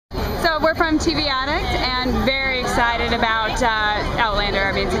So we're from TV Addict and very excited about Outlander.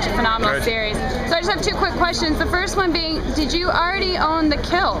 I mean, it's such a phenomenal series. So I just have two quick questions. The first one being, did you already own the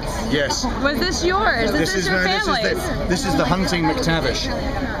kilt? Yes. Was this yours? This is your family's? This is the hunting McTavish.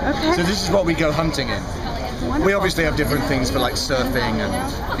 Okay. So this is what we go hunting in. Wonderful. We obviously have different things for like surfing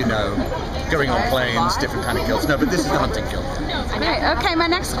and, you know, going on planes, different kind of kilts. No, but this is the hunting kilt. Okay, my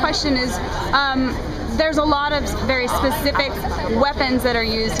next question is, there's a lot of very specific weapons that are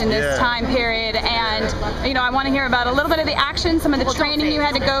used in this time period, and you know, I want to hear about a little bit of the action, some of the training you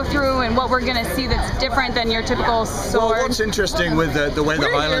had to go through, and what we're going to see that's different than your typical sword. Well, what's interesting with the way the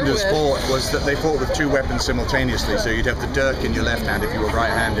Highlanders fought was that they fought with two weapons simultaneously. So you'd have the dirk in your left hand if you were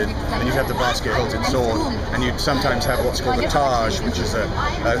right-handed, and you'd have the basket-hilted sword, and you'd sometimes have what's called a taj, which is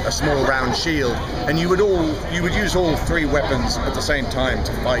a small round shield, and you would use all three weapons at the same time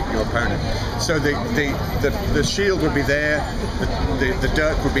to fight your opponent. So the shield would be there, the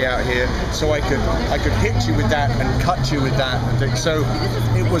dirk would be out here, so I could hit you with that and cut you with that. So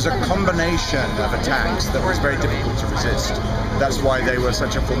it was a combination of attacks that was very difficult to resist. That's why they were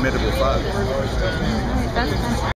such a formidable foe.